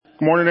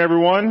Good morning,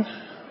 everyone.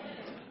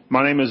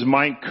 My name is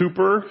Mike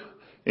Cooper,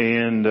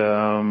 and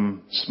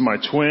it's my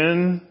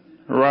twin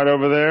right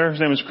over there.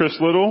 His name is Chris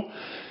Little.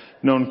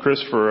 Known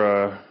Chris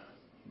for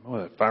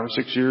 5 or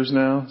 6 years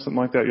now, something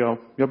like that.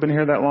 Y'all been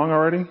here that long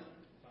already?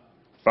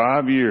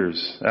 5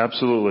 years,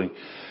 absolutely.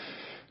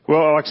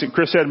 Well, like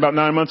Chris said, about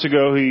 9 months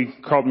ago, he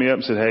called me up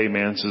and said, "Hey,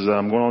 man, says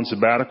I'm going on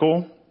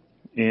sabbatical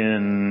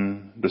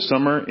in the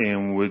summer,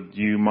 and would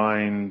you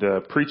mind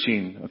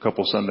preaching a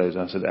couple Sundays?"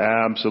 And I said,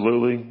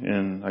 "Absolutely."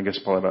 And I guess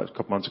probably about a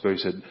couple months ago, he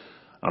said,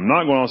 "I'm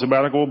not going on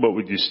sabbatical, but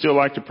would you still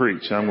like to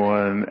preach?" I'm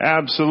going,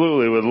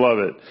 "Absolutely, would love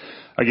it."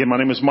 Again, my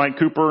name is Mike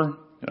Cooper.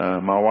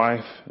 My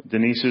wife,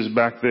 Denise, is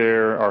back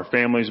there. Our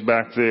family's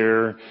back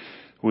there.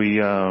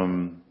 We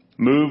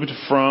moved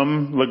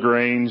from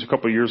LaGrange a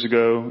couple of years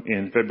ago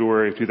in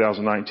February of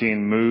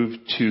 2019, moved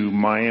to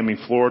Miami,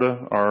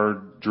 Florida.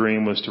 Our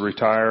dream was to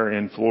retire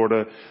in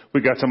Florida.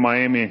 We got to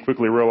Miami and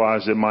quickly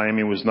realized that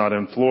Miami was not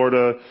in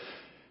Florida.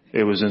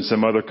 It was in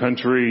some other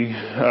country.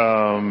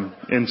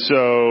 And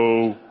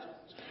so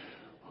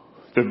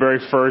the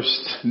very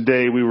first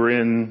day we were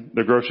in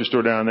the grocery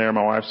store down there,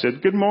 my wife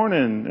said, "Good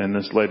morning." And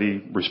this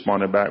lady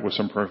responded back with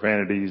some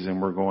profanities,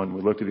 and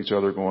we looked at each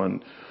other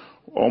going,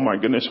 "Oh my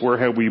goodness, where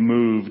have we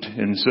moved?"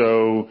 And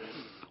so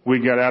we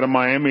got out of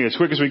Miami as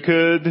quick as we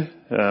could,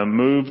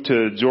 moved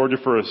to Georgia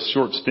for a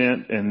short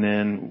stint, and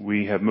then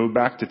we have moved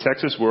back to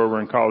Texas. We're over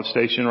in College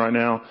Station right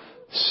now.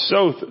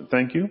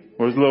 Thank you.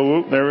 Where's the little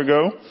whoop? There we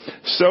go.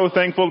 So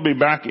thankful to be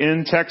back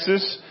in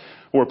Texas,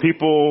 where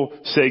people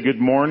say good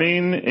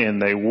morning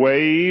and they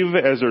wave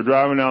as they're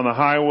driving down the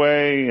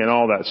highway and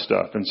all that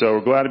stuff. And so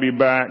we're glad to be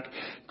back.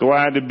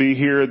 Glad to be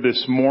here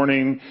this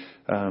morning.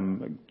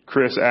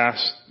 Chris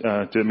asked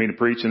me to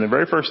preach, and the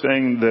very first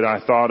thing that I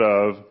thought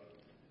of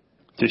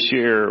to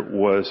share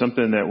was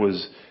something that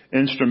was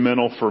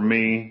instrumental for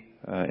me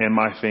and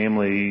my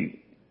family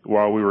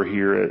while we were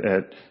here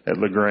at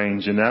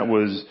LaGrange, and that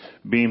was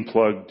being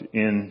plugged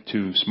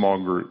into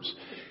small groups.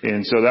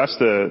 And so that's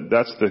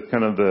the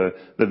kind of the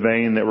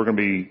vein that we're going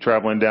to be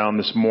traveling down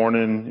this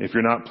morning. If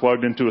you're not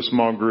plugged into a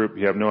small group,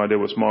 you have no idea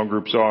what small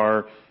groups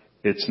are.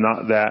 It's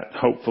not that,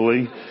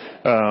 hopefully.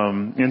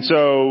 And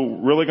so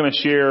really going to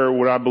share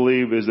what I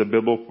believe is the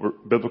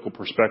biblical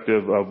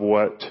perspective of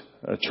what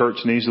a church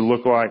needs to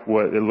look like,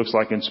 what it looks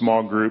like in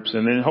small groups,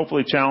 and then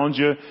hopefully challenge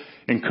you,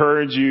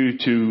 encourage you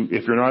to,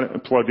 if you're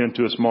not plugged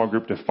into a small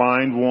group, to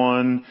find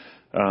one,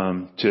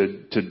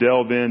 to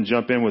delve in,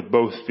 jump in with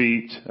both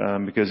feet,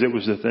 because it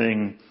was the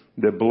thing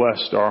that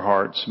blessed our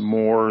hearts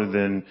more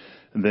than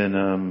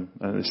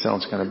it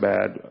sounds kind of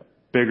bad,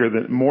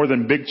 more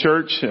than big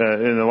church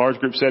in a large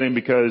group setting,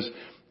 because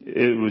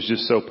it was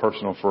just so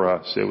personal for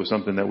us. It was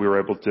something that we were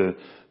able to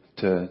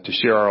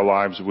share our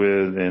lives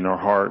with, and our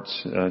hearts,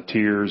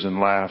 tears and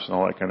laughs and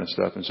all that kind of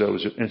stuff. And so it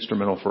was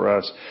instrumental for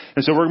us.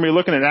 And so we're going to be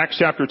looking at Acts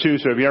chapter 2.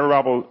 So if you have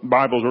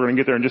Bibles, we're going to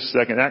get there in just a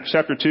second. Acts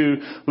chapter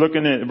 2,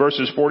 looking at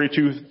verses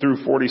 42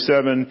 through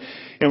 47.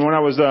 And when I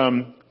was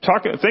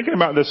thinking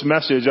about this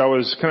message, I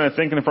was kind of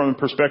thinking from the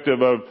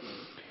perspective of,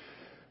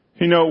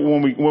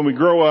 when we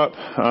grow up,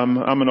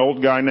 I'm an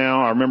old guy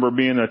now. I remember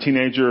being a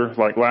teenager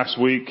like last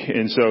week,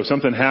 and so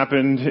something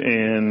happened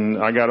and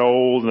I got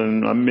old,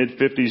 and I'm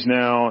mid-50s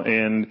now,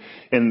 and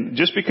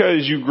just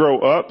because you grow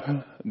up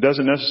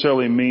doesn't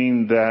necessarily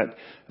mean that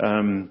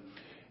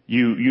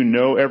you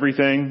know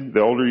everything.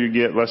 The older you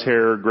get, less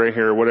hair, gray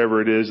hair,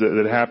 whatever it is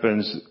that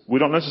happens, we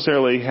don't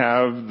necessarily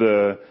have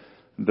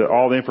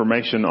all the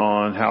information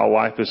on how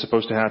life is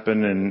supposed to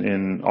happen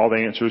and all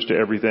the answers to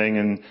everything.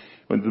 And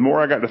the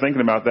more I got to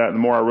thinking about that, the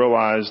more I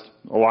realized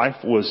life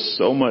was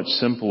so much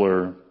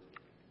simpler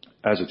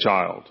as a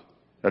child.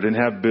 I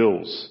didn't have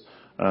bills.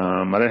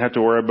 I didn't have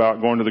to worry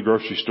about going to the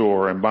grocery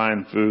store and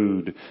buying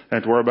food. I didn't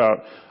have to worry about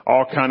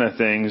all kind of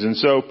things. And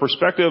so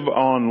perspective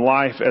on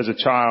life as a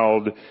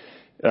child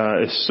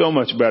is so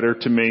much better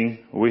to me.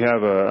 We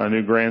have a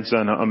new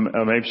grandson. I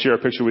may share a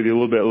picture with you a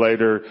little bit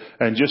later,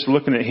 and just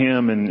looking at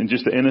him and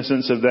just the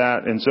innocence of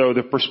that. And so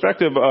the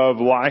perspective of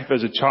life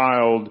as a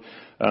child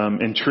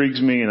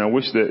intrigues me, and I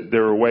wish that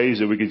there were ways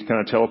that we could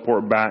kind of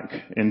teleport back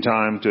in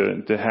time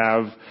to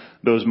have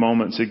those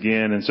moments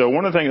again. And so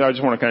one of the things I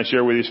just want to kind of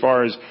share with you as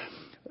far as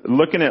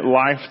looking at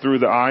life through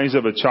the eyes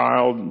of a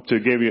child, to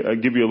give you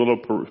a little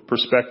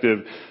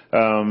perspective,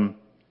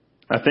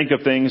 I think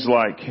of things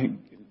like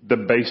the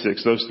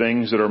basics, those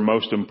things that are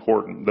most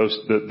important,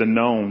 the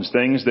knowns,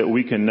 things that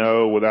we can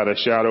know without a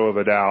shadow of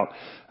a doubt,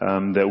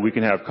 that we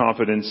can have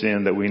confidence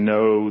in, that we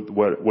know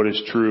what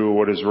is true,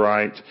 what is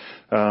right.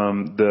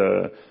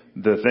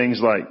 The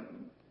things like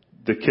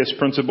the KISS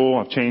principle,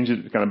 I've changed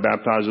it, kind of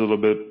baptized it a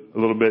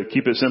little bit.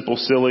 Keep it simple,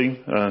 silly,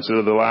 instead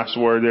of the last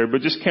word there, but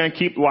just kind of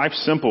keep life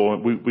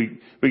simple.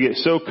 We get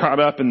so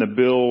caught up in the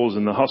bills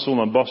and the hustle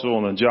and the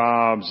bustle and the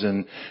jobs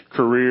and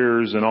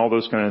careers and all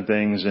those kind of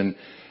things. And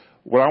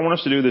what I want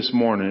us to do this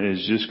morning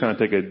is just kind of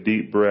take a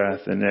deep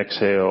breath and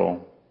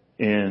exhale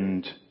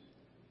and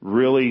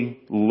really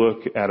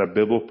look at a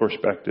biblical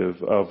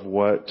perspective of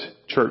what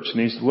church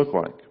needs to look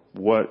like.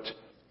 What,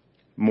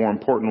 more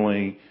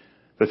importantly,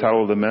 the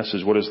title of the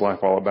message, what is life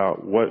all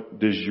about? What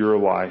does your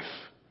life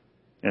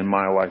and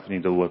my life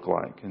need to look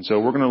like? And so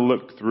we're going to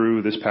look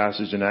through this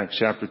passage in Acts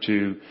chapter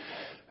 2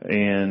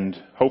 and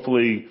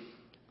hopefully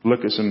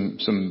look at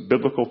some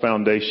biblical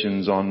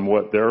foundations on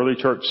what the early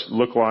church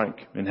looked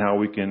like and how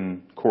we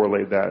can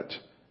correlate that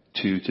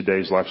to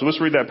today's life. So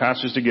let's read that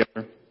passage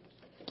together.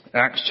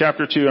 Acts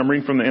chapter 2, I'm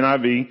reading from the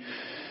NIV.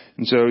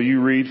 And so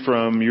you read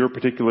from your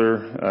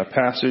particular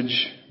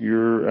passage,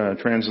 your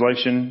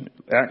translation,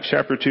 Acts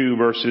chapter 2,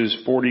 verses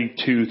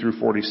 42 through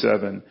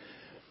 47.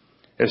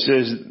 It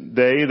says,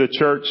 they, the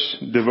church,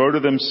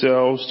 devoted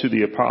themselves to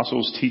the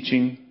apostles'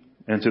 teaching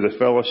and to the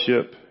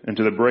fellowship and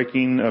to the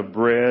breaking of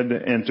bread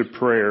and to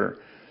prayer.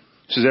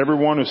 It says,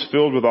 everyone was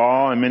filled with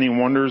awe and many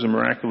wonders and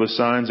miraculous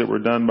signs that were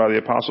done by the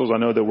apostles. I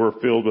know that we're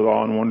filled with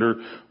awe and wonder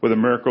with the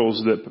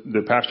miracles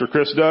that Pastor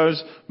Chris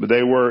does, but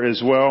they were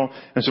as well.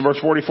 And so verse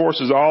 44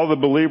 says, all the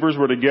believers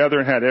were together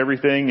and had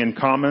everything in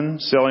common,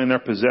 selling their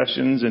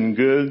possessions and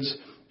goods,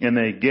 and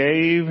they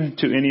gave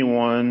to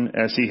anyone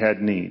as he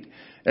had need.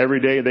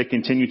 Every day they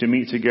continued to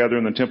meet together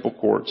in the temple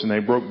courts, and they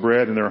broke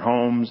bread in their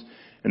homes,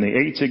 and they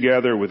ate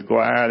together with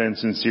glad and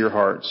sincere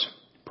hearts,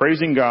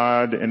 praising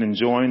God and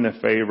enjoying the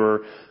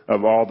favor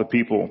of all the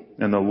people.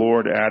 And the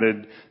Lord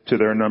added to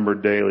their number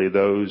daily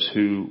those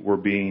who were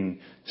being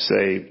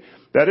saved.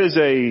 That is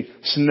a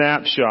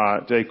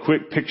snapshot, a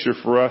quick picture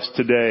for us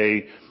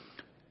today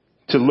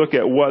to look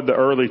at what the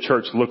early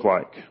church looked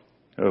like,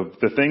 of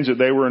the things that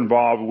they were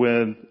involved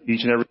with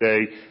each and every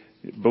day.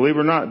 Believe it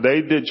or not,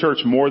 they did church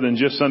more than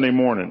just Sunday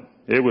morning.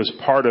 It was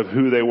part of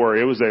who they were.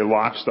 It was a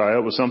lifestyle.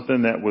 It was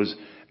something that was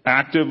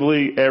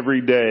actively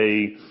every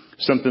day,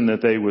 something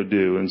that they would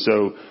do. And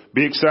so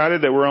be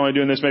excited that we're only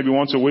doing this maybe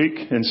once a week.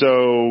 And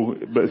so,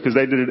 because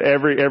they did it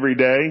every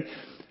day.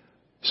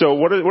 So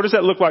what does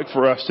that look like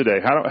for us today?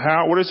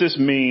 What does this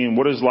mean?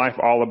 What is life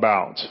all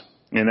about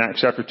in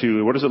Acts chapter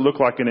 2? What does it look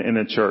like in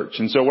a church?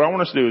 And so what I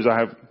want us to do is I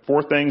have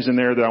 4 things in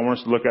there that I want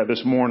us to look at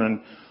this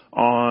morning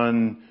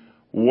on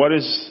what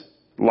does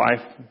life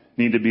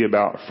need to be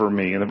about for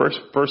me. And the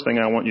first thing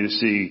I want you to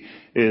see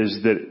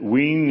is that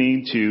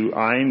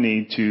I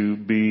need to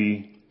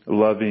be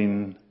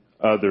loving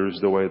others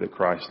the way that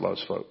Christ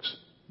loves folks.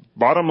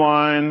 Bottom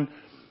line,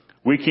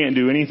 we can't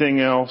do anything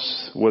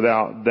else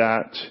without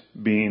that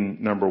being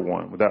number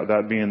one, without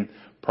that being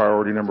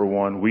priority number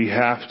one. We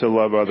have to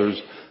love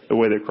others the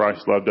way that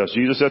Christ loved us.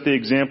 Jesus set the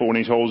example when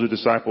he told his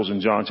disciples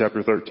in John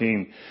chapter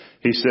 13.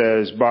 He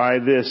says, by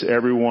this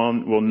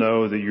everyone will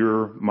know that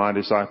you're my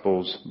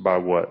disciples. By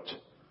what?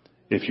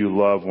 If you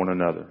love one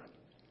another.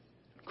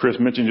 Chris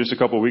mentioned just a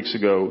couple of weeks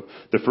ago,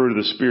 the fruit of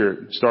the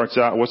Spirit starts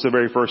out, what's the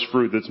very first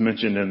fruit that's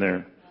mentioned in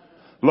there?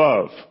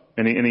 Love.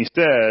 And he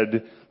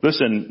said,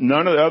 listen,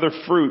 none of the other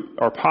fruit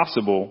are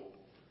possible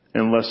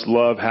unless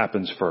love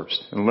happens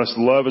first. Unless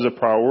love is a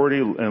priority,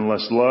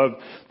 unless the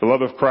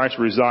love of Christ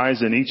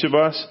resides in each of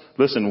us,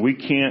 listen, we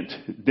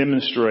can't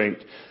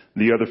demonstrate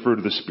the other fruit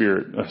of the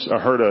Spirit. I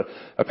heard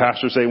a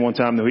pastor say one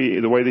time that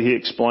the way that he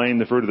explained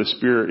the fruit of the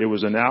Spirit, it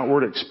was an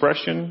outward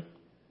expression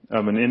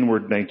of an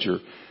inward nature.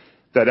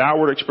 That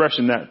outward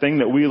expression, that thing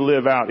that we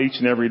live out each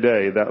and every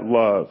day, that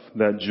love,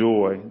 that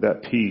joy,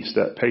 that peace,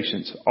 that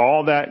patience,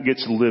 all that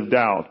gets lived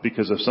out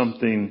because of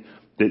something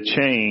that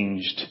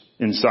changed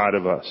inside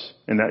of us.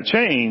 And that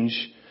change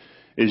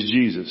is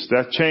Jesus.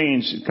 That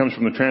change comes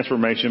from the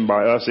transformation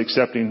by us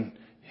accepting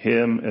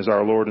Him as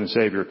our Lord and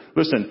Savior.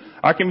 Listen,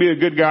 I can be a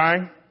good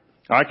guy.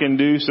 I can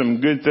do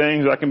some good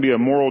things. I can be a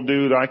moral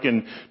dude. I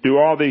can do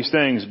all these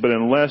things. But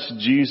unless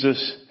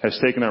Jesus has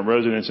taken up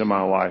residence in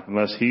my life,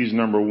 unless He's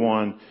number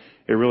one,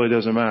 it really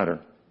doesn't matter.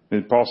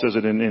 And Paul says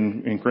it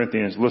in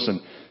Corinthians. Listen,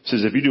 he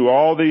says, if you do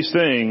all these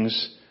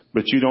things,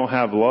 but you don't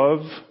have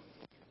love,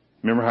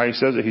 remember how he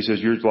says it? He says,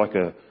 you're like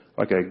a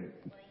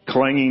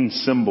clanging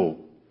cymbal.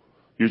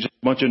 You're just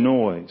a bunch of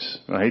noise.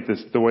 I hate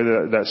the way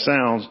that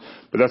sounds,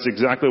 but that's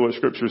exactly what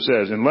Scripture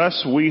says.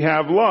 Unless we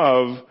have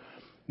love,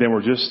 then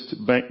we're just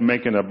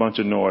making a bunch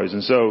of noise.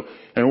 And so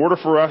in order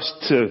for us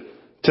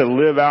to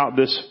live out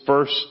this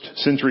first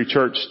century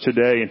church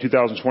today in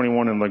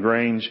 2021 in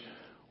LaGrange,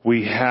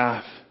 we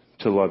have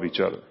to love each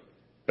other.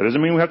 That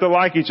doesn't mean we have to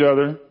like each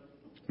other.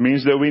 It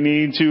means that we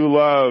need to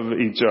love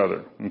each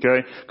other.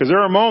 Okay? Because there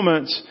are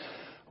moments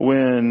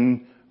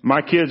when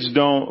my kids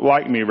don't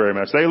like me very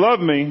much. They love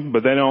me,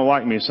 but they don't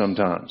like me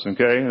sometimes. Okay?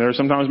 There are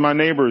sometimes my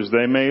neighbors,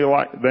 they may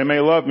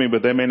love me,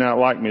 but they may not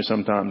like me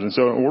sometimes. And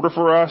so in order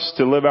for us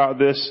to live out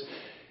this,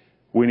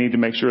 we need to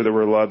make sure that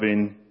we're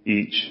loving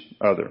each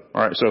other.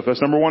 All right. So if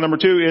that's number one. Number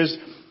two is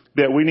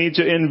that we need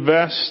to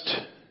invest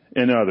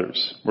in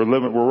others.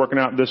 We're working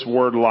out this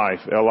word life,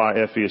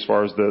 L-I-F-E, as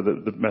far as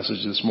the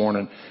message this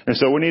morning. And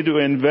so we need to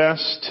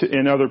invest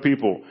in other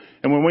people.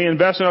 And when we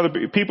invest in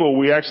other people,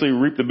 we actually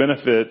reap the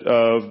benefit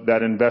of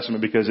that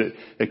investment because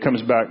it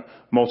comes back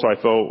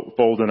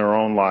multifold in our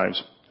own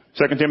lives.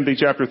 2 Timothy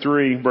chapter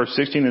 3, verse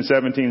 16 and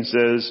 17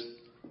 says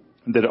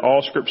that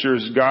all Scripture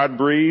is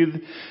God-breathed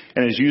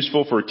and is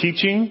useful for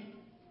teaching.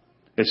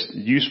 It's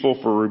useful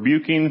for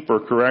rebuking, for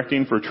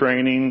correcting, for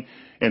training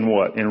in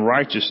what? In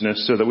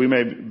righteousness, so that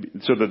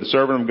the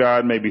servant of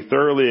God may be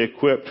thoroughly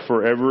equipped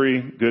for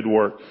every good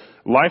work.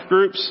 Life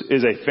groups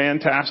is a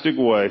fantastic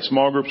way.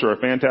 Small groups are a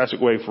fantastic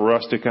way for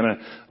us to kind of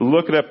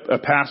look at a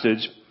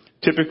passage.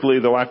 Typically,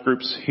 the life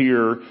groups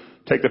here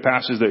take the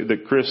passage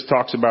that Chris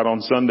talks about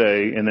on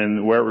Sunday, and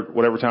then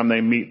whatever time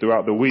they meet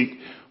throughout the week,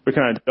 we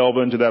kind of delve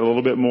into that a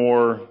little bit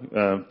more,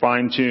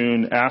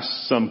 fine-tune, ask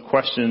some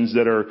questions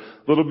that are a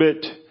little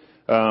bit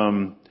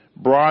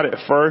broad at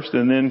first,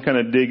 and then kind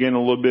of dig in a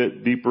little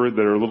bit deeper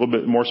that are a little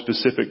bit more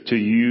specific to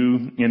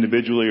you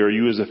individually or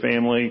you as a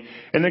family,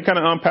 and then kind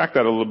of unpack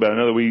that a little bit. I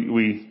know that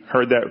we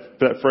heard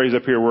that phrase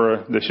up here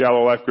where the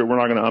shallow life group, we're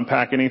not going to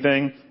unpack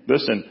anything.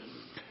 Listen,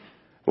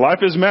 life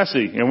is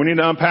messy, and we need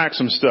to unpack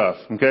some stuff,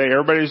 okay?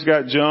 Everybody's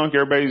got junk,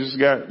 everybody's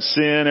got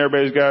sin,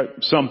 everybody's got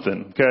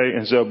something, okay?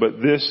 And so,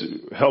 but this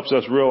helps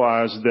us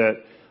realize that,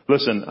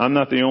 listen, I'm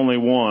not the only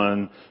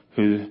one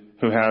who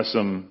has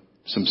some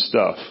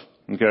stuff,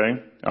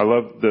 okay? I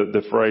love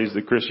the phrase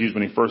that Chris used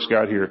when he first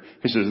got here.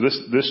 He says,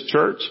 this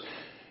church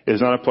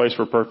is not a place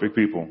for perfect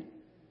people,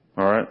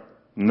 all right?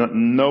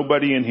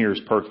 Nobody in here is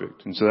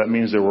perfect. And so that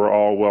means that we're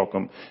all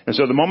welcome. And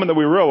so the moment that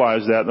we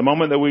realize that, the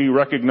moment that we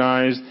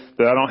recognize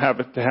that I don't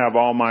have to have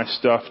all my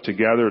stuff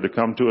together to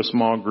come to a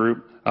small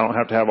group, I don't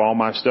have to have all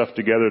my stuff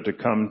together to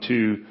come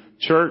to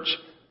church,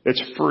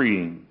 it's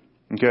freeing.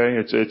 Okay?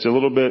 It's a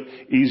little bit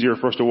easier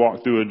for us to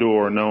walk through a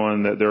door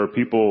knowing that there are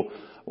people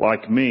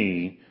like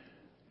me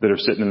that are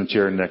sitting in the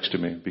chair next to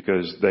me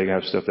because they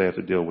have stuff they have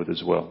to deal with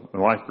as well.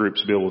 And life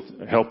groups be able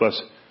to help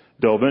us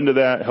delve into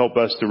that, help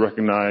us to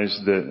recognize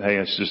that, hey,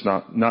 it's just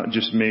not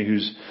just me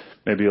who's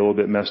maybe a little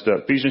bit messed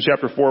up. Ephesians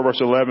chapter 4, verse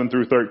 11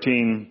 through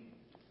 13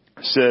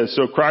 says,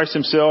 so Christ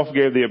himself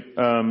gave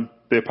the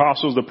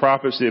apostles, the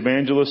prophets, the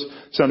evangelists,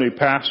 some to be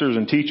pastors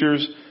and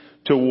teachers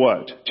to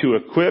what? To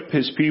equip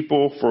his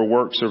people for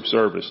works of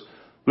service.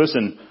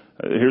 Listen,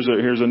 here's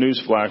a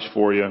news flash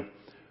for you.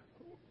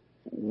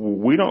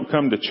 We don't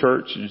come to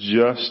church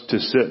just to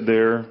sit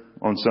there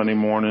on Sunday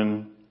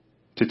morning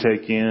to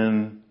take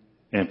in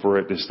and for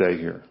it to stay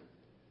here.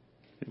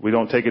 We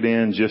don't take it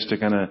in just to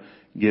kind of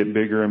get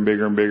bigger and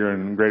bigger and bigger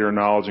and greater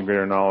knowledge and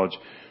greater knowledge.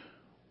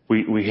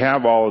 We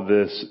have all of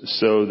this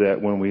so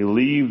that when we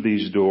leave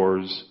these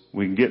doors,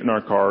 we can get in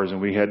our cars and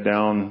we head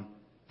down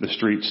the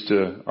streets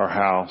to our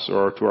house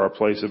or to our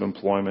place of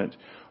employment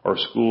or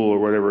school or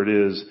whatever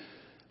it is,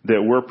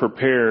 that we're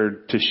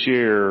prepared to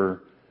share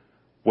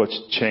what's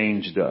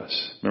changed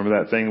us.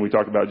 Remember that thing we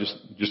talked about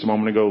just a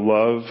moment ago,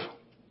 love?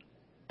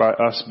 By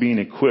us being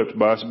equipped,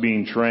 by us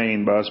being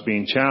trained, by us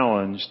being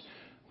challenged,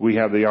 we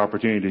have the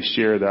opportunity to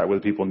share that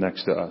with people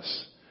next to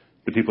us.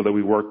 The people that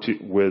we work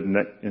with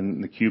in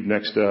the cube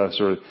next to us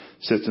or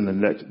sits in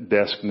the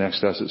desk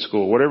next to us at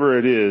school. Whatever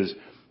it is,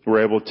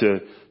 we're able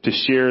to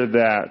share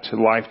that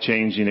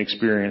life-changing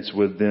experience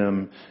with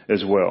them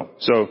as well.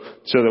 So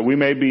that we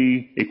may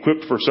be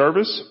equipped for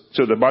service,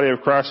 so the body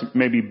of Christ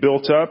may be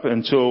built up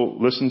until,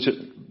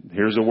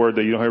 here's a word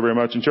that you don't hear very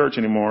much in church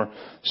anymore,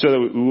 so that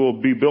we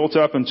will be built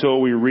up until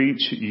we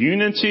reach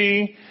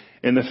unity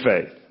in the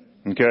faith,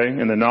 okay,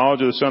 and the knowledge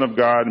of the Son of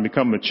God and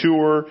become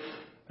mature,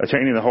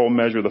 attaining the whole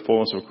measure of the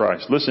fullness of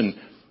Christ. Listen,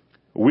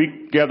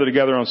 we gather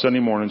together on Sunday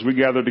mornings. We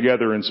gather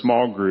together in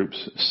small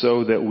groups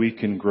so that we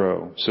can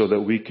grow, so that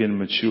we can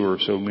mature,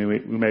 so we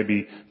may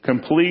be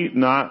complete,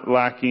 not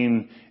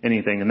lacking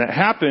anything. And that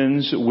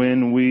happens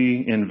when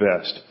we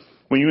invest.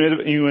 When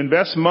you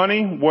invest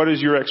money, what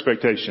is your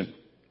expectation?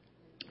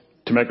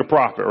 To make a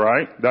profit,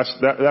 right? That's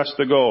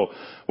the goal.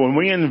 When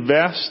we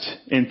invest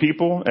in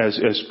people,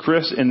 as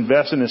Chris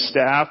invests in his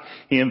staff,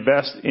 he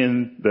invests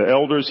in the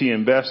elders, he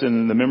invests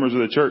in the members of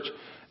the church,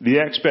 the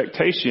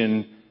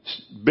expectation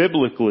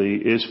biblically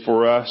is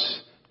for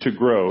us to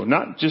grow,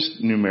 not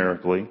just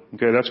numerically.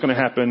 Okay, that's going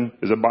to happen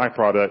as a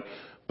byproduct,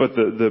 but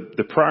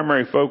the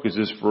primary focus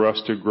is for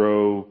us to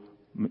grow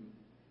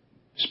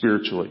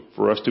spiritually,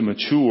 for us to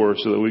mature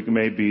so that we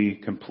may be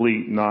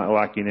complete, not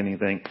lacking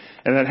anything.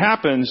 And that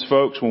happens,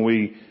 folks, when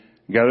we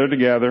gather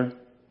together,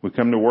 we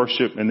come to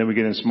worship, and then we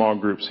get in small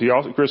groups.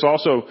 Chris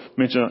also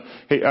mentioned,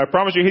 hey, I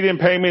promise you he didn't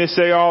pay me to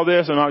say all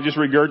this. I'm not just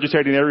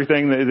regurgitating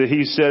everything that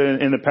he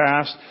said in the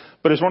past.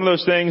 But it's one of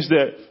those things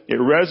that it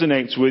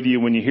resonates with you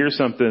when you hear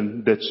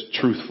something that's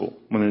truthful,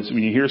 when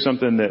you hear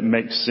something that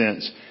makes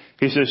sense.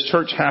 He says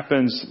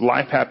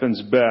life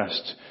happens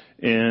best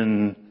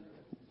in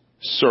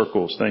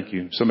circles. Thank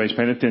you. Somebody's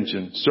paying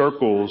attention.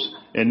 Circles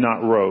and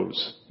not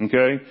rows.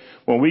 Okay?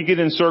 When we get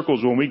in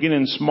circles, when we get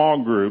in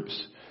small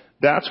groups,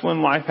 that's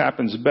when life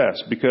happens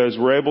best because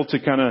we're able to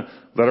kind of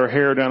let our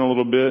hair down a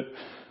little bit.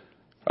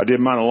 I did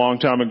mine a long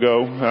time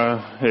ago.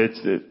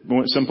 It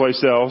went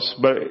someplace else.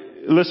 But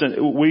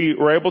listen, we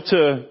were able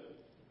to,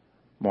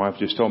 my wife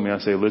just told me I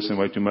say listen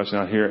way too much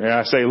now here. And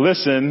I say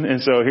listen,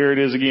 and so here it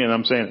is again.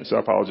 I'm saying it, so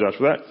I apologize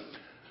for that.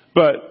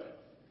 But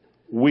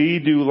we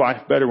do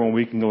life better when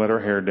we can let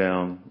our hair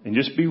down and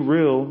just be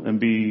real and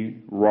be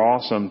raw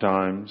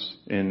sometimes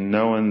in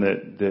knowing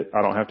that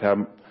I don't have to have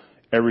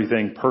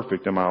everything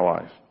perfect in my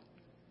life.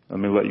 Let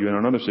me let you in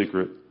on another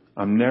secret.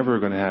 I'm never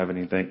going to have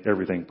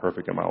everything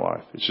perfect in my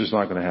life. It's just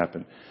not going to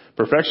happen.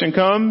 Perfection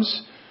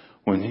comes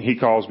when He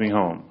calls me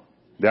home.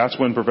 That's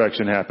when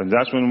perfection happens.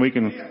 That's when we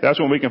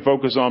can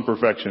focus on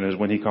perfection, is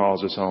when He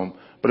calls us home.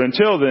 But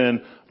until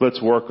then,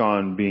 let's work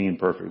on being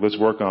perfect. Let's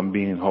work on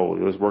being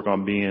holy. Let's work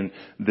on being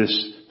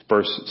this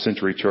first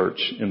century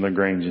church in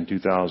LaGrange in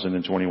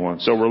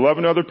 2021. So we're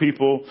loving other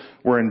people.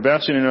 We're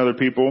investing in other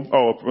people.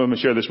 Oh, let me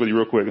share this with you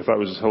real quick. I thought it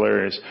was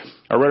hilarious.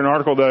 I read an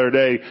article the other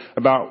day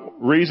about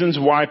reasons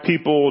why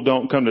people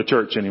don't come to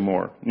church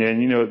anymore.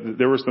 And, you know,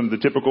 there were some of the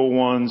typical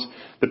ones.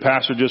 The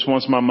pastor just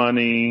wants my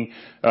money.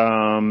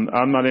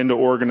 I'm not into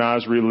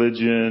organized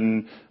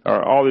religion,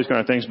 or all these kind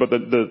of things. But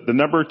the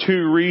number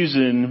two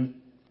reason,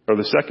 or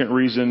the second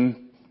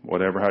reason,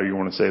 whatever, how you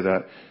want to say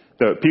that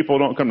people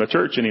don't come to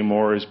church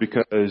anymore is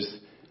because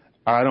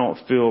I don't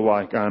feel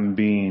like I'm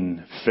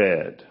being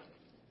fed.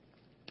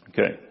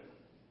 Okay.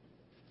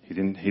 He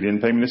didn't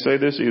pay me to say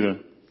this either.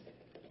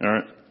 All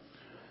right.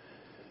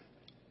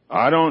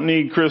 I don't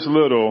need Chris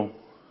Little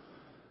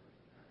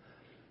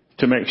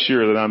to make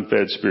sure that I'm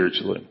fed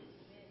spiritually.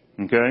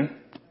 Okay?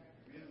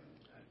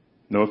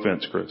 No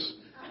offense, Chris.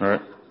 All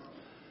right.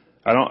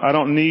 I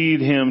don't need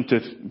him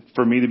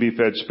for me to be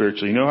fed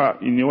spiritually. You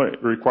know what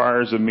it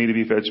requires of me to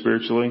be fed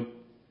spiritually?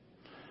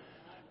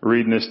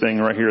 Reading this thing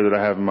right here that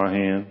I have in my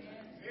hand.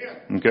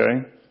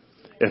 Okay?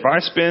 If I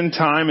spend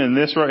time in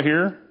this right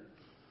here,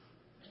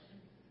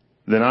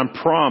 then I'm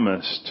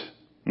promised,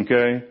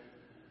 okay,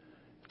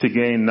 to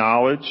gain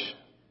knowledge.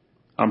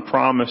 I'm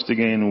promised to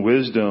gain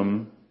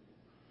wisdom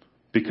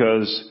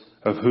because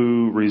of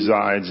who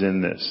resides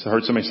in this. I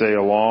heard somebody say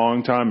a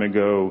long time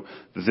ago,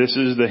 this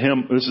is a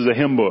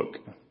hymn book.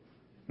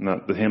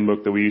 Not the hymn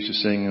book that we used to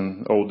sing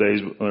in old days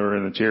or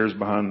in the chairs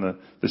behind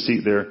the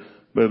seat there,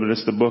 but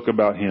it's the book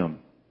about Him.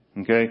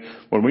 Okay?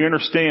 When we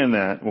understand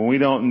that, when we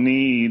don't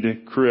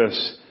need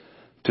Chris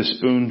to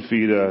spoon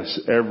feed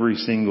us every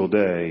single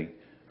day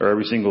or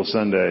every single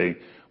Sunday,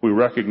 we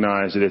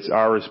recognize that it's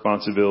our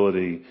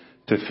responsibility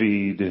to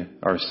feed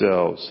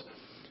ourselves.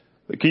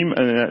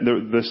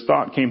 This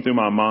thought came through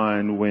my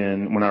mind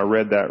when I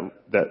read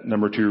that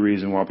number two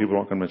reason why people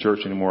don't come to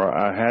church anymore.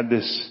 I had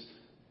this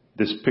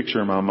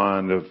picture in my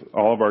mind of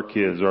all of our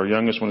kids. Our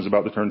youngest one is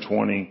about to turn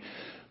 20.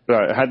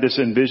 But I had this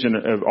envision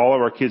of all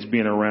of our kids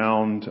being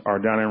around our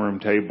dining room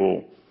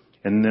table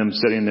and them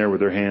sitting there with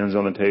their hands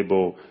on the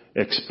table,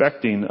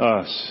 expecting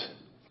us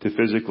to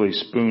physically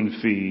spoon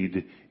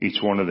feed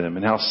each one of them.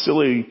 And how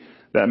silly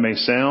that may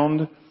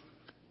sound,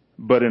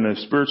 but in a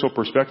spiritual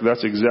perspective,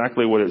 that's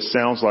exactly what it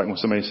sounds like when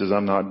somebody says,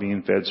 I'm not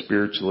being fed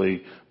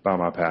spiritually by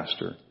my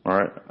pastor. All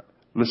right.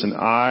 Listen,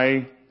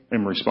 I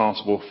am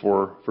responsible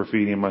for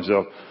feeding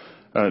myself.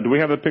 Do we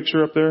have the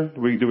picture up there?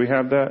 Do we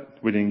have that?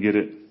 We didn't get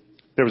it.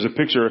 There was a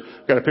picture,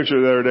 got a picture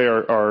the other day.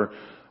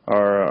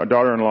 Our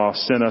daughter-in-law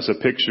sent us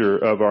a picture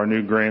of our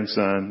new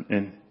grandson,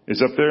 and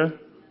is up there?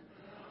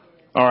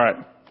 All right.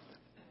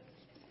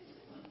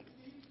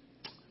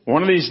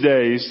 One of these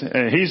days,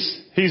 and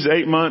he's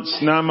 8 months,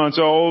 9 months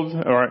old,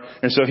 all right,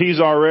 and so he's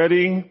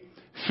already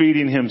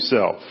feeding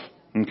himself,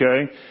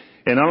 okay?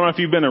 And I don't know if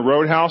you've been to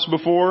Roadhouse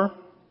before,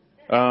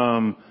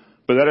 but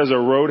that is a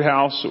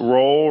Roadhouse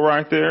roll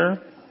right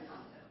there.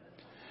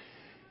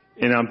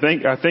 And I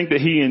think that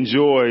he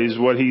enjoys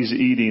what he's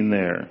eating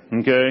there.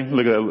 Okay?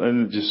 Look at that.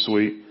 And it's just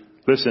sweet.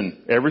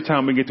 Listen, every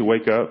time we get to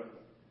wake up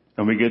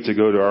and we get to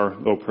go to our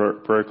little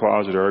prayer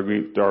closet or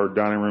our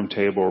dining room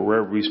table or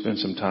wherever we spend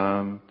some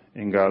time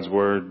in God's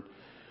Word,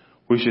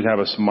 we should have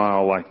a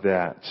smile like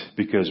that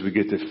because we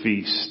get to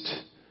feast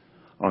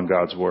on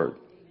God's Word.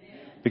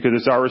 Because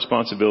it's our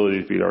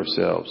responsibility to feed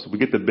ourselves. We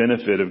get the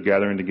benefit of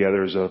gathering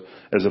together as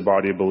a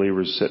body of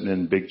believers sitting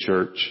in big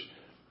church,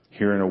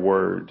 hearing a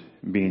word,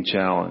 being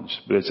challenged.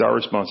 But it's our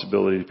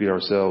responsibility to feed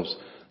ourselves.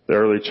 The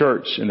early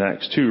church in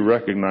Acts 2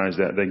 recognized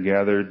that. They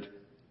gathered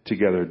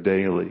together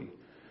daily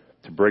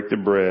to break the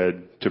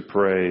bread, to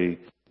pray,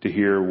 to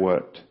hear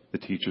what the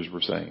teachers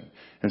were saying.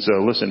 And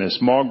so listen, in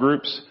small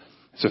groups,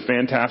 it's a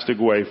fantastic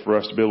way for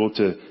us to be able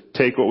to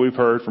take what we've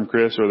heard from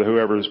Chris or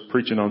whoever's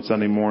preaching on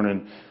Sunday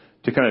morning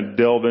to kind of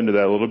delve into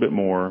that a little bit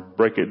more,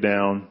 break it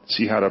down,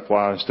 see how it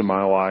applies to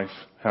my life,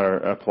 how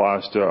it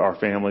applies to our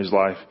family's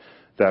life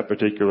that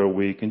particular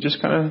week, and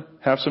just kind of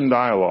have some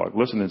dialogue.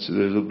 Listen,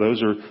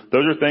 those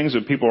are things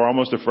that people are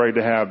almost afraid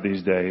to have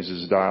these days,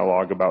 is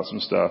dialogue about some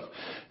stuff.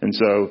 And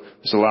so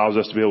this allows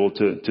us to be able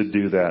to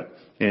do that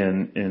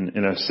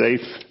in a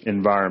safe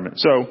environment.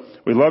 So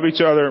we love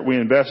each other. We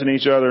invest in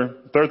each other.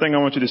 Third thing I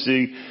want you to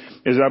see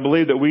is I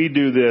believe that we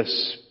do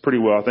this pretty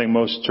well. I think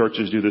most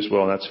churches do this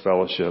well, and that's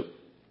fellowship.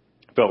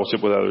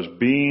 Fellowship with others.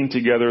 Being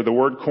together. The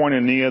word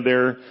koinonia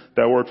there,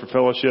 that word for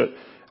fellowship,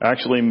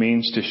 actually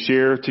means to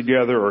share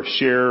together or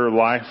share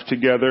life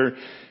together.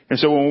 And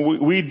so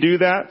when we do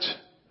that,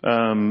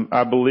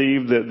 I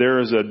believe that there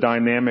is a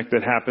dynamic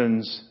that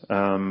happens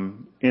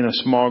in a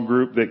small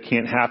group that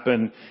can't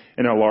happen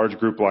in a large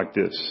group like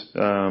this.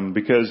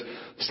 Because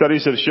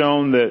studies have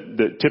shown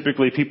that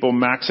typically people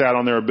max out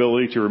on their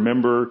ability to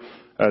remember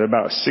at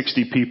about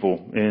 60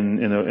 people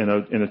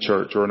in a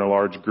church or in a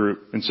large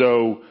group. And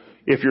so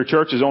If your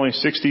church is only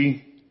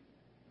 60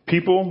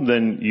 people,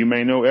 then you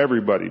may know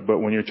everybody. But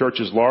when your church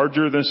is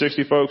larger than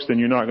 60 folks, then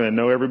you're not going to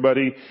know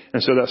everybody.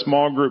 And so that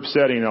small group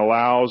setting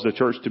allows the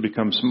church to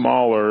become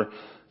smaller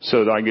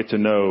so that I get to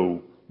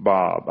know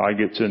Bob. I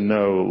get to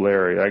know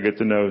Larry. I get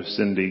to know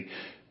Cindy,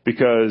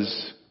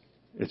 because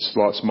it's a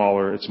lot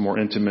smaller. It's more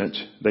intimate.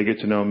 They get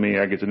to know me.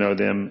 I get to know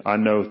them. I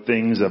know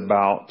things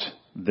about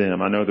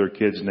them. I know their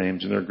kids'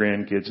 names and their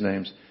grandkids'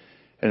 names.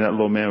 And that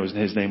little man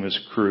his name is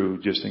Crew,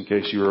 just in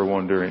case you were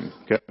wondering.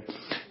 Okay.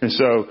 And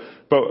so,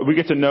 but we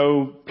get to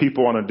know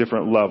people on a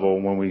different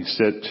level when we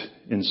sit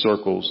in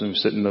circles and we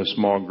sit in those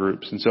small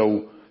groups. And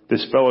so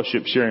this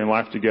fellowship, sharing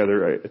life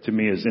together, to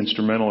me is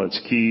instrumental. It's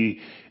key.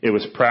 It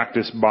was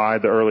practiced by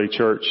the early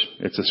church.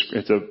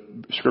 It's a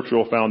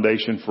scriptural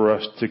foundation for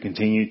us to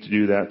continue to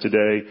do that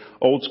today.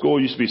 Old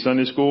school used to be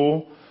Sunday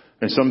school,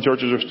 and some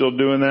churches are still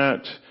doing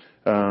that.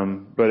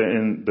 But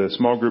in the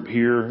small group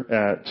here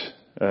at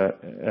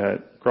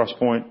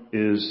Crosspoint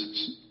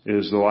is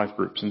the life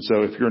groups. And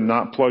so if you're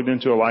not plugged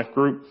into a life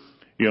group,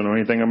 you don't know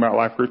anything about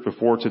life groups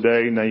before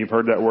today, now you've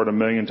heard that word a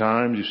million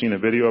times, you've seen a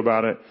video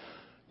about it,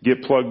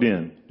 get plugged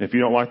in. If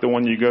you don't like the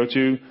one you go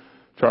to,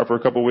 try for a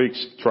couple of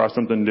weeks, try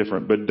something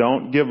different. But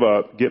don't give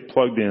up, get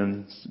plugged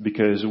in,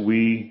 because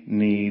we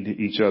need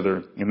each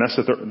other. And that's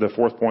the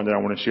fourth point that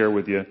I want to share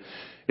with you,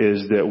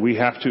 is that we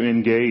have to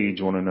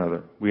engage one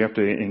another. We have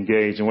to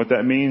engage. And what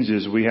that means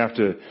is we have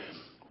to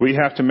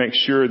make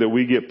sure that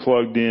we get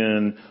plugged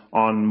in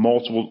on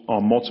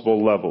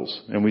multiple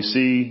levels. And we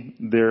see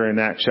there in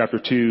Acts chapter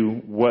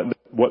 2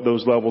 what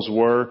those levels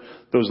were.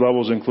 Those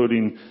levels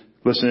including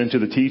listening to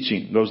the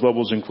teaching. Those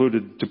levels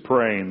included to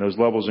praying. Those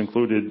levels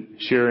included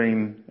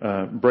sharing,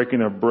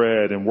 breaking of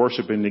bread and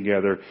worshiping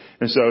together.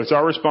 And so it's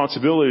our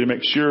responsibility to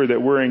make sure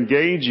that we're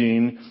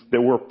engaging,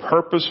 that we're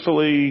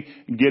purposefully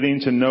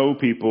getting to know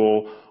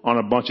people on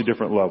a bunch of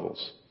different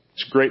levels.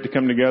 It's great to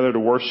come together to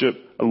worship.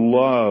 I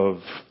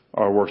love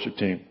our worship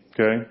team.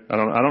 Okay. I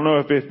don't know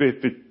if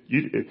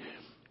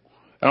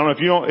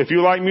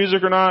you like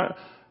music or not.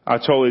 I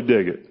totally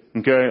dig it.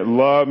 Okay.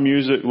 Love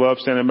music. Love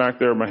standing back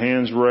there with my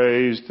hands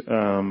raised.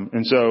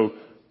 And so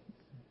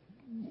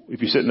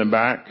if you sit in the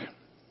back,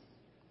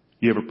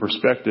 you have a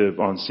perspective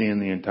on seeing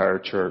the entire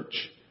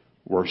church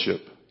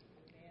worship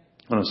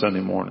on a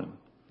Sunday morning.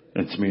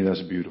 And to me,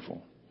 that's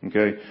beautiful.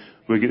 Okay.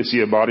 We get to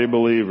see a body of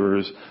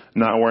believers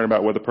not worrying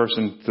about what the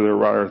person to their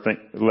right or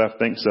left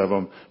thinks of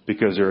them,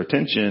 because their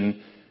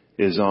attention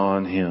is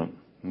on Him.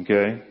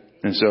 Okay?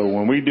 And so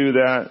when we do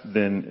that,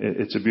 then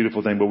it's a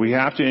beautiful thing. But we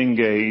have to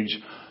engage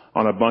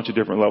on a bunch of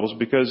different levels,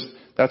 because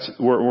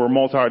we're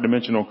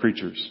multi-dimensional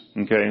creatures.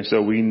 Okay? And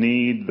so we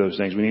need those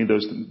things. We need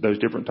those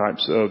different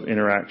types of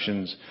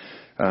interactions.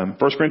 1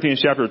 Corinthians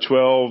chapter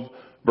 12,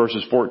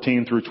 verses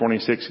 14 through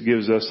 26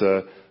 gives us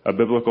a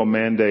biblical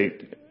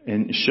mandate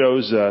and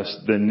shows us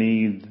the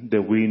need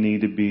that we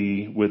need to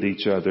be with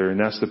each other. And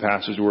that's the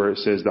passage where it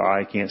says the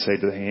eye can't say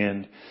to the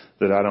hand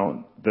that I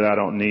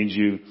don't need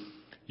you.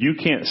 You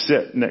can't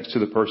sit next to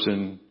the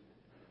person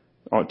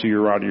to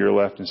your right or your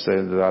left and say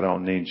that I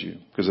don't need you.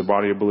 Because the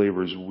body of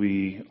believers,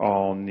 we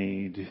all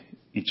need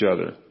each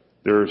other.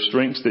 There are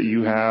strengths that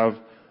you have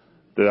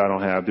that I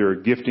don't have. There are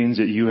giftings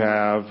that you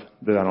have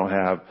that I don't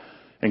have.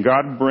 And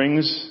God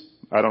brings,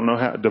 I don't know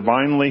how,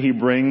 divinely He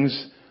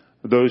brings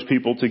those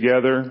people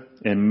together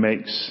and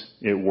makes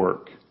it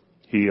work.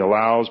 He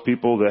allows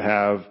people that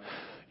have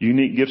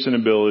unique gifts and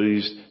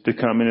abilities to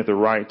come in at the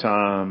right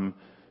time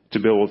to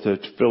be able to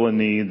fill a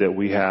need that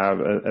we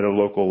have at a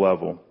local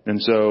level. And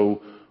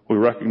so we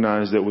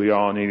recognize that we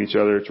all need each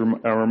other.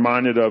 I'm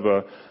reminded of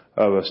a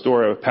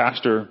story of a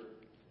pastor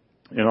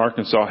in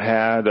Arkansas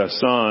had a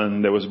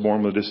son that was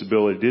born with a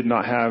disability,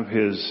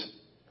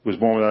 was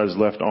born without his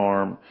left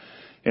arm.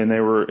 And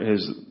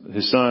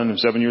his son,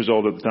 7 years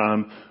old at the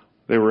time,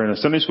 they were in a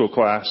Sunday school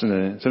class, and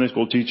the Sunday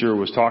school teacher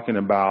was talking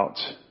about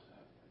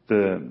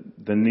the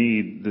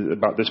need,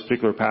 about this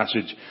particular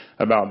passage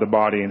about the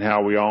body and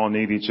how we all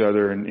need each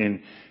other.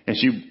 And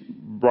she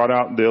brought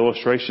out the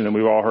illustration that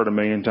we've all heard a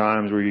million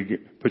times, where you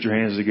put your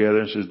hands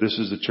together and says, this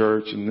is the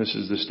church and this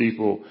is the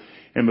steeple.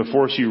 And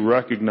before she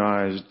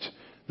recognized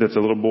that the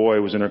little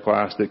boy was in her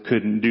class that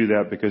couldn't do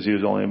that because he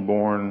was only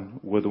born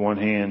with one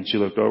hand, she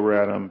looked over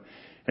at him.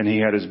 And he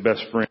had his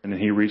best friend, and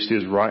he reached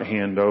his right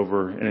hand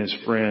over, and his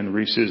friend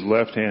reached his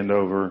left hand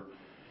over.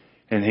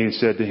 And he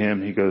said to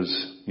him, he goes,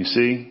 you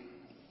see,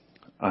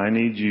 I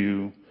need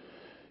you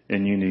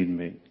and you need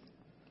me.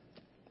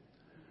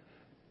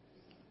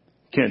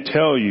 Can't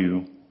tell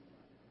you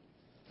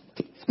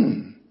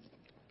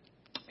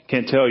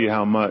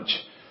how much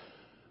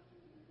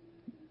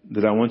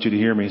that I want you to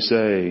hear me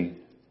say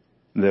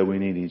that we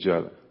need each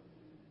other.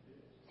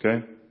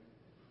 Okay?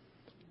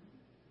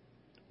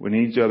 We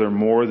need each other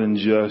more than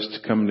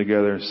just coming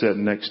together and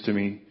sitting next to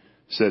me,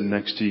 sitting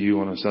next to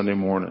you on a Sunday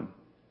morning.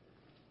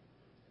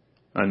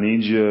 I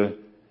need you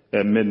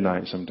at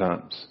midnight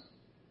sometimes.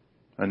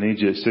 I need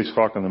you at 6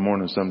 o'clock in the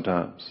morning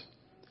sometimes.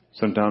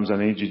 Sometimes I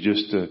need you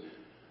just to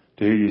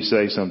hear you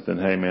say something.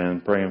 Hey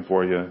man, praying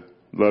for you.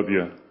 Love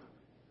you.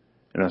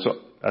 And that's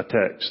a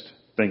text.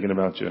 thinking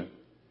about you.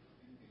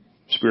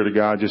 Spirit of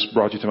God just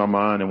brought you to my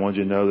mind and wanted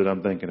you to know that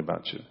I'm thinking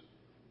about you.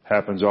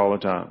 Happens all the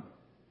time.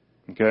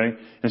 Okay?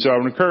 And so I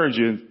would encourage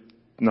you,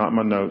 not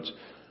my notes,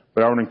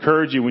 but I would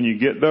encourage you when you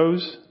get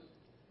those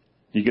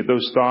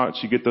thoughts,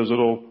 you get those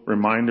little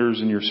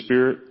reminders in your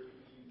spirit,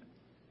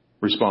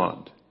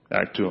 respond.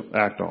 Act on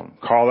them.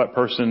 Call that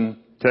person,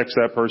 text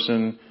that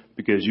person,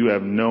 because you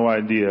have no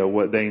idea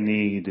what they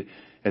need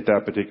at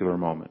that particular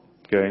moment.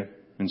 Okay?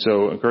 And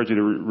so I encourage you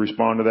to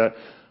respond to that.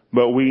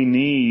 But we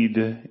need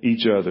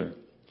each other.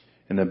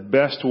 And the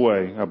best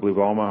way, I believe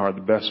with all my heart,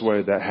 the best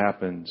way that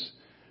happens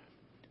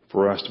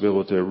for us to be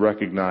able to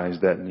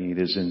recognize that need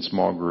is in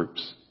small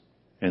groups.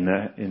 And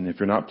if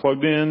you're not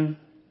plugged in,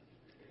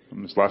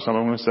 this is the last time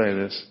I'm going to say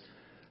this,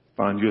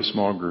 find you a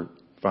small group.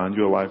 Find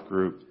you a life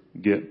group.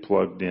 Get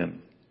plugged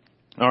in.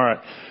 All right.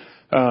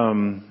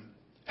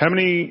 How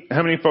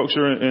many folks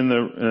are in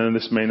and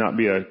this may not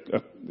be a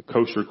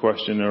kosher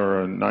question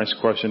or a nice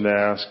question to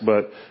ask,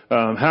 but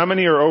how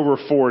many are over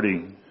 40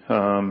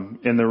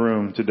 in the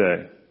room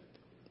today?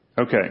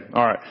 Okay.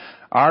 All right.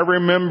 I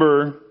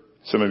remember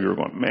some of you are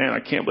going, man, I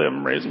can't believe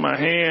I'm raising my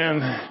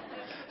hand.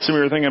 Some of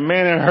you are thinking,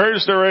 man, it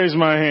hurts to raise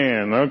my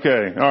hand.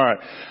 Okay. All right.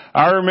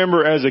 I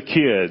remember as a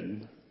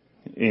kid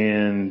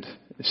and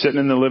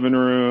sitting in the living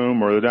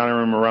room or the dining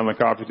room around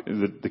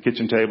the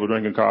kitchen table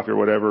drinking coffee or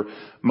whatever,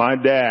 my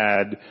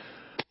dad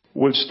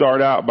would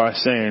start out by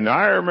saying,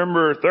 I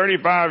remember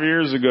 35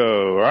 years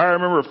ago, or I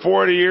remember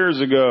 40 years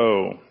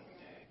ago.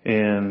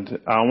 And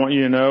I want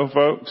you to know,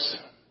 folks,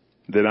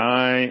 that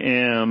I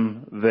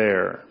am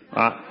there.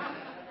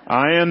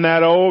 I am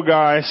that old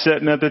guy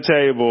sitting at the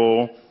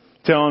table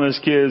telling his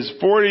kids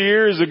 40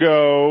 years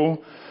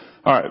ago.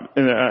 All right.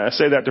 And I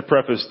say that to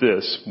preface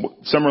this.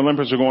 Summer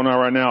Olympics are going on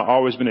right now.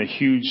 Always been a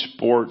huge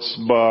sports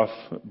buff.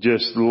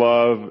 Just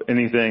love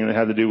anything that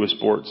had to do with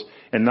sports.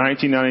 In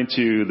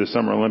 1992, the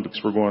Summer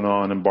Olympics were going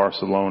on in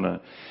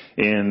Barcelona.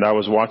 And I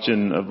was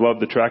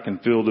loved the track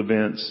and field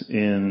events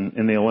in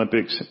the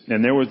Olympics.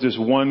 And there was this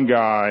one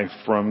guy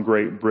from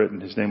Great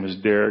Britain. His name was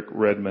Derek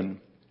Redmond.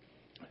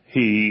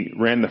 He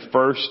ran the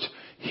first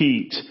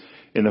heat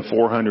in the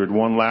 400,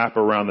 one lap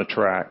around the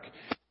track,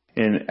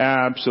 and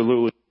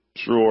absolutely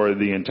destroyed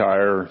the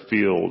entire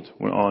field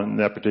on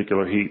that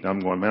particular heat. And I'm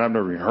going, man, I've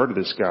never even heard of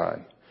this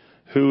guy.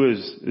 Who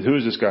is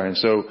this guy? And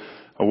so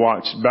I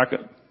watched back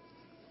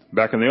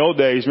in the old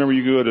days. Remember,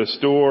 you go to a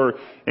store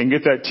and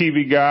get that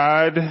TV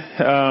guide.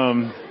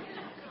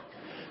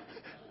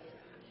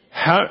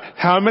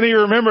 How many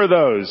remember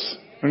those?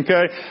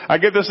 Okay. I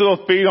get this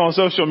little feed on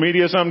social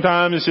media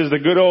sometimes. It says the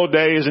good old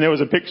days, and it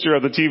was a picture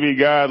of the TV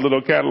guide,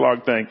 little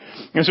catalog thing.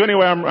 And so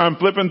anyway, I'm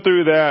flipping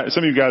through that.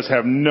 Some of you guys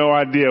have no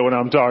idea what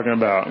I'm talking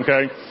about.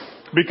 Okay.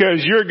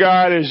 Because your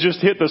guide has just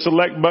hit the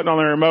select button on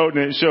the remote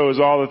and it shows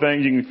all the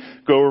things. You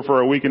can go over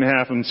for a week and a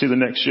half and see the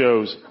next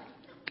shows.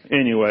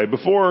 Anyway,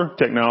 before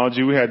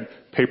technology, we had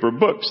paper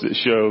books that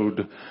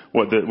showed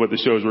what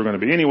the shows were going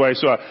to be. Anyway,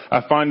 so I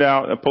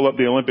pull up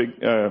the Olympic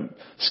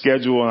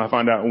schedule, and I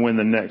find out when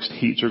the next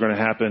heats are going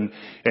to happen,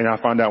 and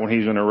I find out when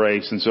he's going to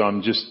race. And so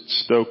I'm just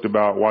stoked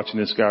about watching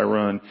this guy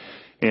run.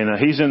 And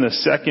he's in the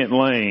second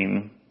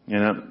lane,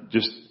 and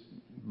just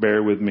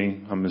bear with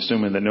me. I'm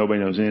assuming that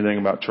nobody knows anything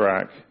about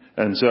track.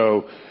 And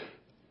so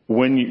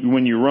when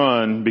you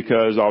run,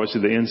 because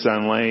obviously the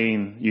inside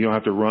lane, you don't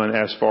have to run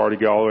as far to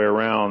get all the way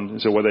around.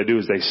 And so what they do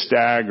is they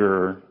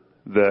stagger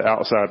the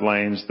outside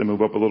lanes to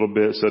move up a little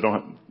bit so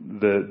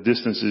the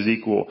distance is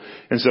equal.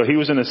 And so he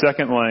was in the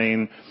second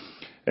lane,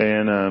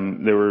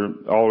 and they were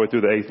all the way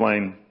through the eighth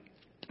lane.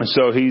 And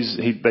so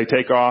they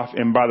take off,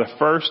 and by the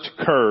first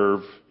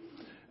curve,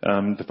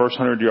 the first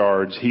 100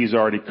 yards, he's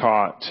already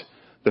caught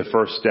the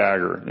first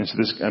stagger. And so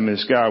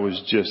this guy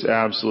was just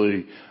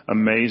absolutely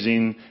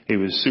amazing. He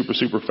was super,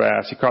 super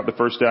fast. He caught the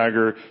first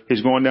stagger.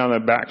 He's going down the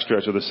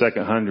backstretch of the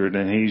second 100,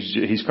 and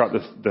he's caught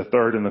the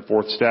third and the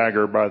fourth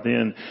stagger by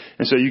then.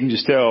 And so you can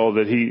just tell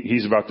that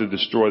he's about to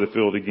destroy the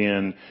field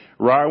again.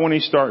 Right when he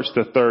starts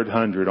the third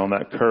 100 on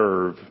that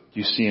curve,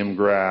 you see him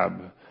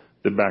grab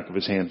the back of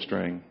his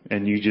hamstring,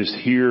 and you just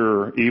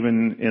hear,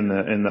 even in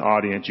the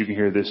audience, you can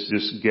hear this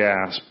just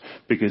gasp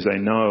because they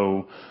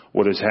know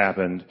what has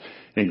happened.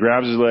 And he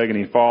grabs his leg and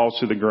he falls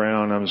to the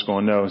ground. I'm just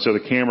going, no. And so the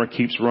camera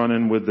keeps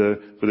running with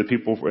the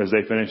people as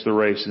they finish the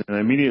race. And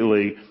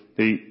immediately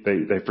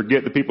they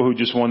forget the people who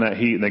just won that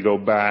heat, and they go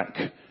back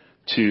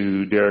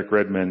to Derek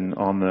Redmond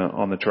on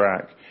the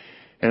track.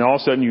 And all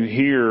of a sudden you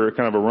hear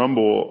kind of a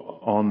rumble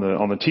on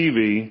the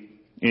TV,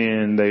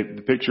 and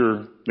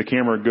the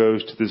camera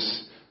goes to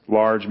this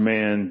large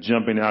man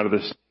jumping out of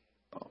this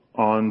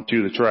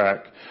onto the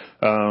track.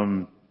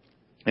 And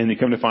you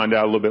come to find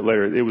out a little bit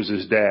later, it was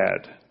his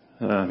dad.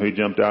 Who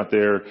jumped out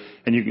there,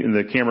 and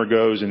the camera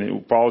goes and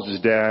it follows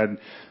his dad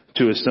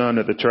to his son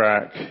at the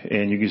track,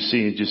 and you can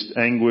see just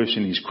anguish,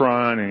 and he's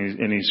crying,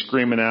 and he's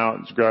screaming out,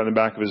 he's grabbing the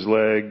back of his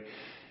leg,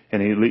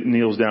 and he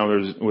kneels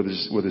down with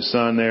his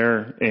son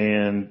there,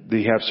 and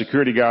they have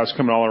security guys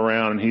coming all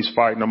around, and he's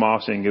fighting them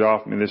off, saying, "Get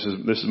off me! This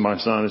is my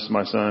son! This is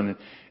my son!"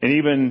 And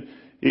even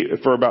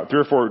for about 3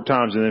 or 4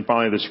 times, and then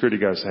finally the security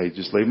guy says, "Hey,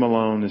 just leave him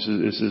alone. This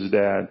is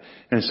Dad."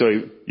 And so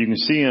you can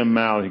see him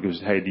mouth. He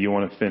goes, "Hey, do you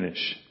want to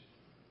finish?"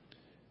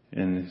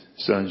 And his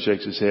son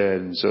shakes his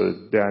head, and so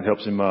Dad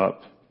helps him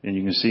up, and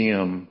you can see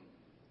him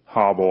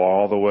hobble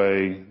all the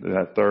way to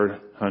that third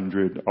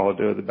 100, all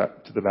the way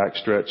to the back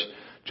stretch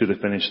to the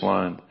finish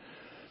line.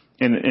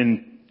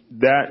 And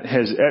that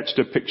has etched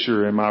a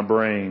picture in my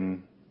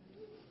brain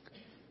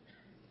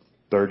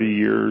 30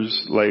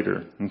 years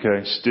later,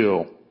 okay,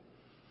 still,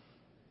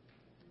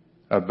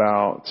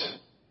 about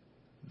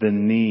the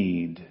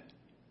need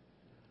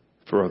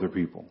for other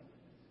people.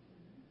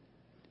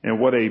 And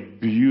what a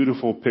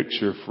beautiful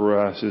picture for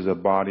us as a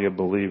body of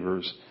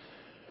believers,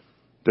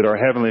 that our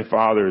Heavenly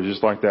Father is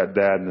just like that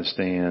dad in the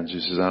stands. He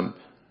says,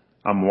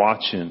 I'm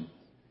watching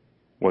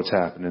what's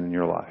happening in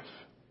your life,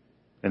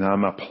 and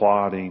I'm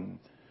applauding,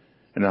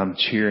 and I'm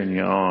cheering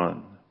you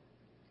on.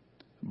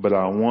 But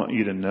I want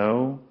you to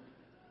know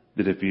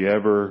that if you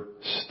ever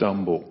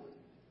stumble,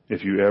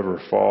 if you ever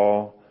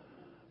fall,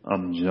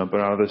 I'm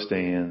jumping out of the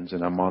stands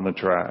and I'm on the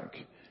track,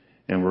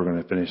 and we're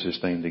going to finish this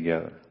thing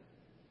together.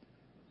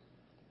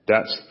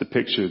 That's the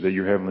picture that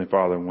your Heavenly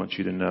Father wants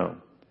you to know.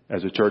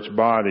 As a church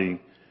body,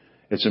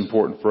 it's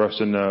important for us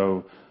to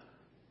know,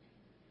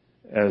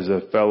 as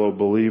a fellow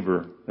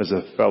believer, as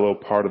a fellow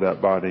part of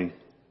that body,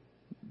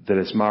 that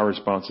it's my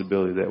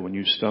responsibility that when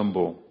you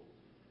stumble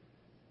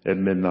at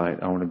midnight,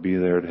 I want to be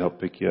there to help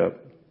pick you up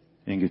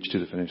and get you to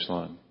the finish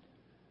line.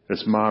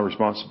 It's my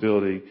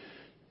responsibility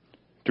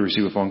to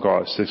receive a phone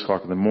call at 6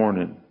 o'clock in the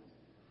morning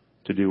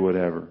to do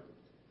whatever.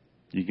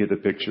 You get the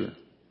picture.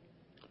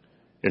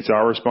 It's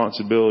our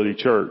responsibility,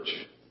 church,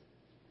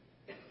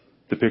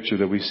 the picture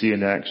that we see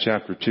in Acts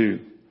chapter 2,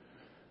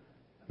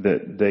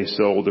 that they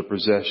sold their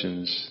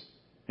possessions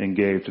and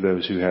gave to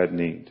those who had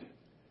need.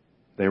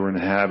 They were in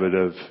the habit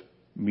of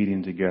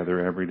meeting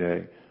together every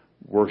day,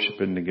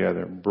 worshiping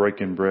together,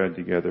 breaking bread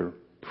together,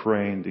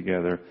 praying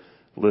together,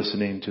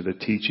 listening to the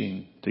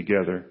teaching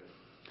together.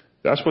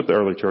 That's what the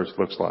early church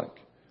looks like.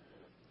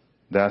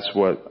 That's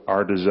what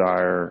our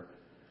desire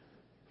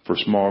for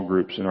small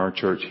groups in our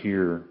church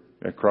here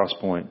at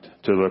Crosspoint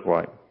to look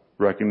like.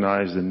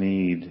 Recognize the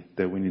need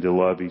that we need to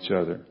love each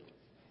other,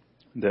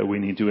 that we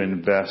need to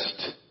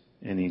invest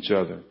in each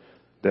other,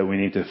 that we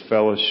need to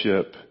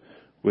fellowship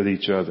with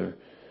each other,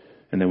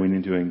 and that we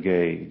need to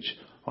engage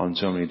on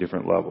so many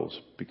different levels,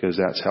 because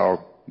that's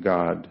how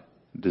God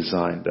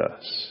designed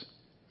us.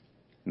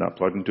 Not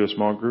plugged into a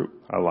small group?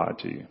 I lied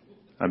to you.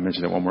 I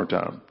mentioned it one more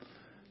time.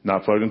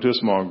 Not plugged into a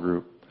small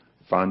group.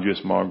 Find you a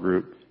small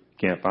group.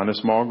 Can't find a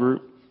small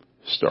group?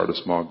 Start a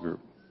small group.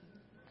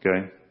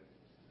 Okay?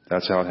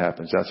 That's how it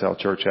happens. That's how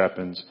church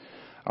happens.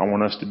 I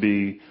want us to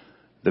be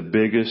the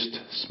biggest,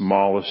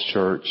 smallest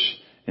church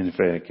in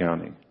Fayette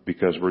County,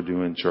 because we're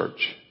doing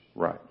church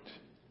right.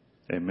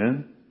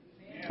 Amen?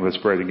 Let's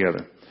pray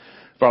together.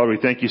 Father, we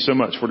thank you so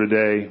much for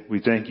today. We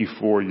thank you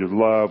for your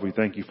love. We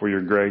thank you for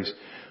your grace.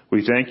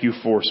 We thank you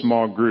for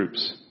small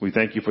groups. We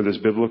thank you for this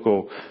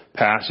biblical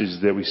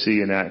passage that we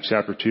see in Acts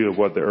chapter 2 of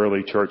what the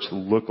early church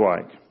looked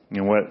like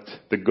and what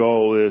the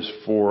goal is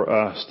for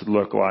us to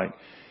look like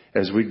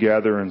as we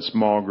gather in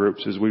small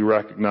groups, as we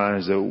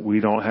recognize that we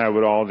don't have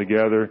it all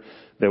together,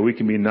 that we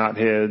can be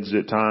knotheads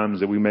at times,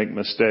 that we make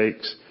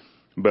mistakes,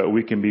 but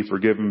we can be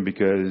forgiven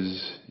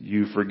because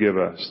you forgive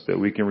us, that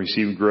we can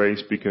receive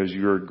grace because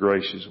you're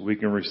gracious. We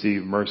can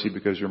receive mercy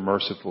because you're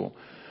merciful.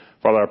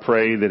 Father, I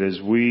pray that as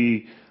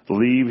we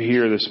leave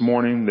here this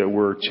morning, that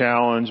we're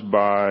challenged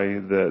by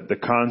the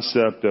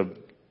concept of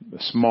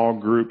small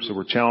groups, that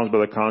we're challenged by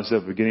the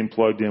concept of getting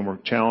plugged in. We're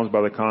challenged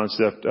by the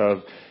concept of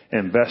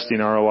investing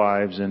our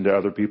lives into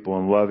other people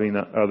and loving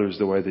others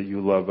the way that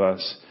you love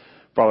us.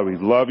 Father, we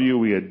love you.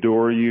 We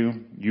adore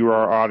you. You're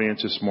our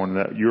audience this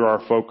morning. You're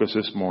our focus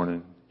this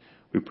morning.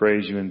 We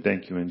praise you and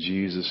thank you in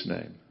Jesus'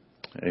 name.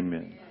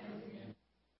 Amen.